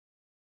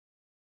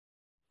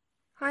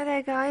Hi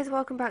there guys,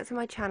 welcome back to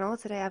my channel.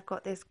 Today I've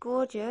got this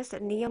gorgeous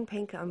neon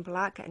pink and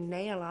black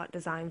nail art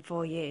design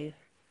for you.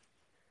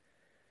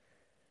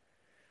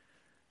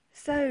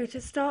 So to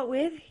start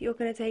with, you're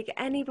going to take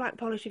any black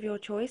polish of your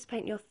choice,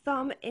 paint your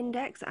thumb,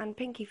 index and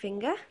pinky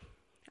finger,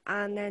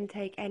 and then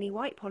take any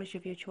white polish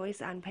of your choice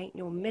and paint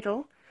your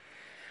middle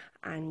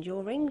and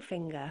your ring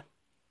finger.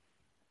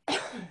 Now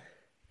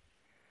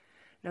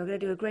we're going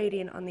to do a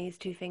gradient on these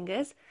two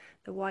fingers.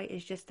 The white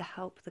is just to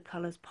help the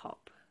colours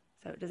pop,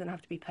 so it doesn't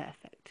have to be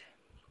perfect.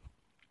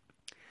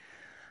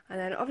 And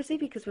then obviously,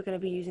 because we're going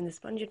to be using the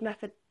sponged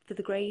method for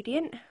the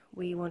gradient,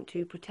 we want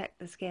to protect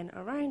the skin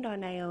around our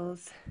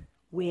nails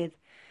with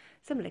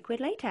some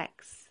liquid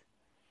latex.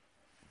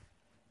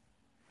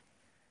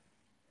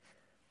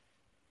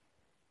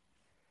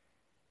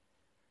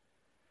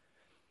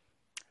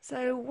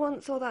 So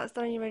once all that's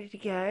done and you're ready to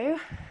go,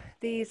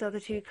 these are the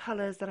two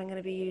colours that I'm going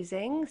to be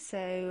using.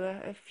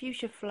 So a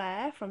Fuchsia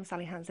Flare from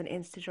Sally Hansen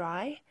Insta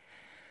Dry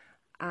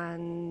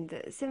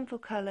and Sinful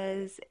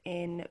colours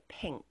in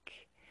pink.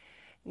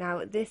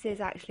 Now this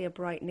is actually a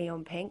bright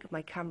neon pink.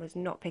 My camera's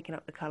not picking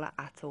up the colour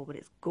at all, but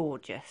it's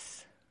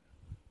gorgeous.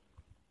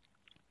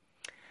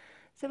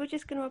 So we're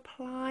just going to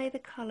apply the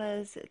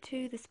colours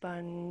to the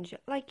sponge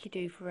like you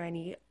do for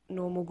any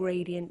normal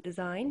gradient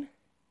design.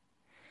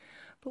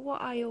 But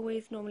what I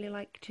always normally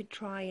like to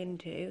try and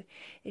do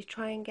is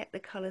try and get the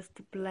colours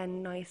to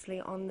blend nicely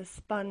on the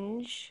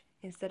sponge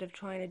instead of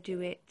trying to do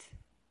it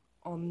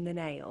on the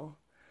nail.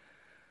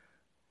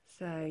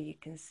 So you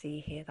can see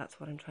here, that's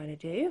what I'm trying to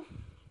do.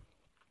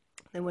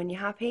 Then when you're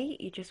happy,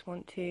 you just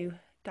want to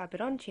dab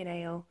it onto your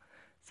nail,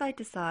 side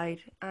to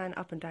side and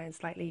up and down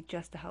slightly,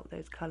 just to help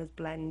those colours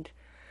blend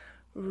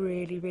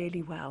really,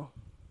 really well.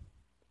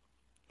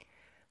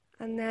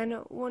 And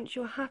then once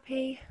you're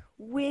happy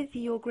with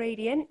your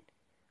gradient,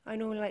 I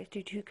normally like to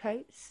do 2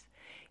 coats.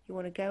 You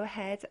want to go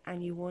ahead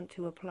and you want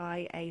to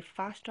apply a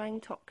fast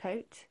drying top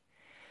coat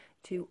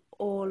to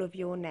all of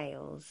your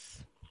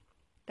nails.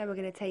 Then we're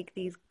going to take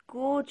these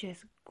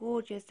gorgeous,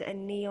 gorgeous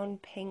neon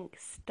pink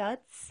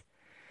studs,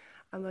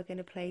 and we're going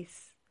to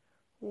place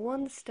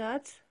 1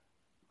 stud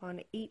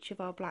on each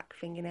of our black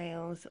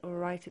fingernails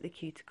right at the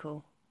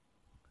cuticle,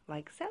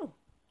 like so.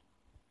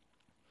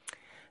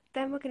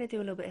 Then we're going to do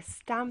a little bit of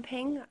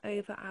stamping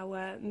over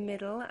our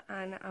middle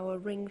and our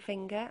ring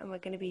finger, and we're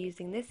going to be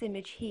using this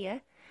image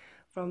here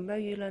from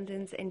Moyou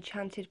London's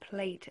Enchanted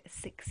Plate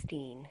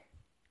 16.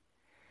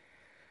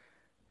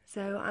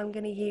 So I'm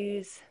going to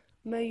use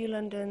Moyou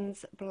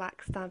London's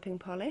black stamping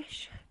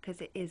polish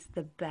because it is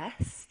the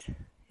best.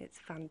 It's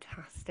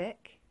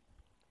fantastic.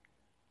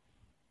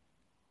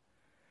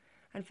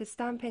 And for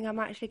stamping, I'm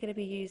actually going to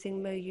be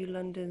using Moyou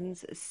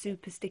London's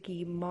super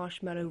sticky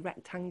marshmallow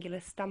rectangular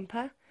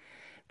stamper,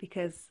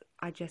 because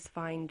I just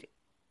find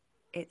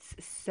it's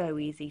so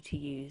easy to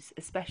use,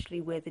 especially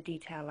with a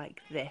detail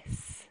like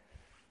this.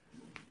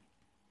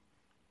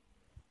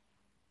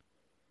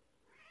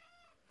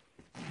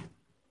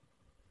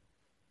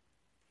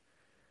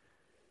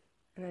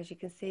 And as you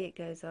can see, it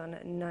goes on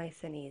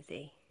nice and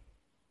easy.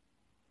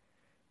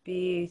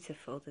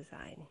 Beautiful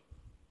design.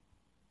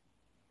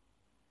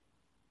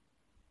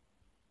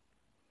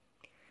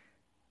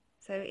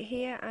 So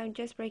here I'm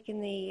just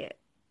breaking the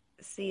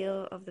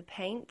seal of the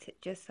paint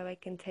just so I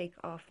can take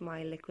off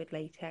my liquid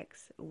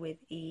latex with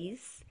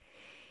ease.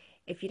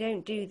 If you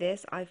don't do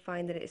this, I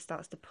find that it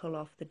starts to pull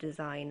off the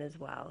design as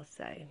well.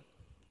 So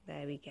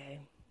there we go.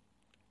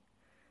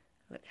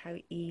 Look how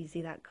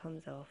easy that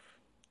comes off.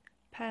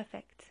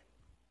 Perfect.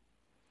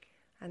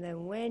 And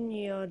then when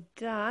you're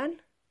done,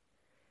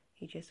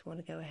 you just want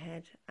to go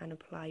ahead and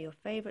apply your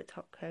favourite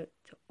top coat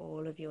to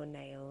all of your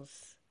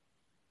nails.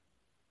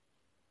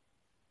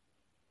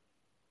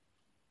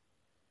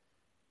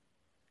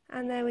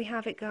 And there we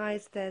have it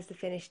guys, there's the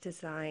finished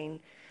design.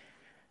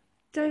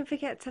 Don't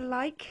forget to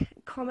like,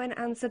 comment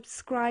and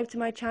subscribe to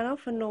my channel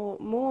for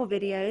more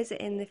videos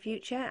in the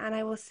future, and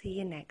I will see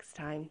you next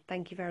time.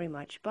 Thank you very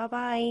much. Bye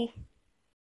bye.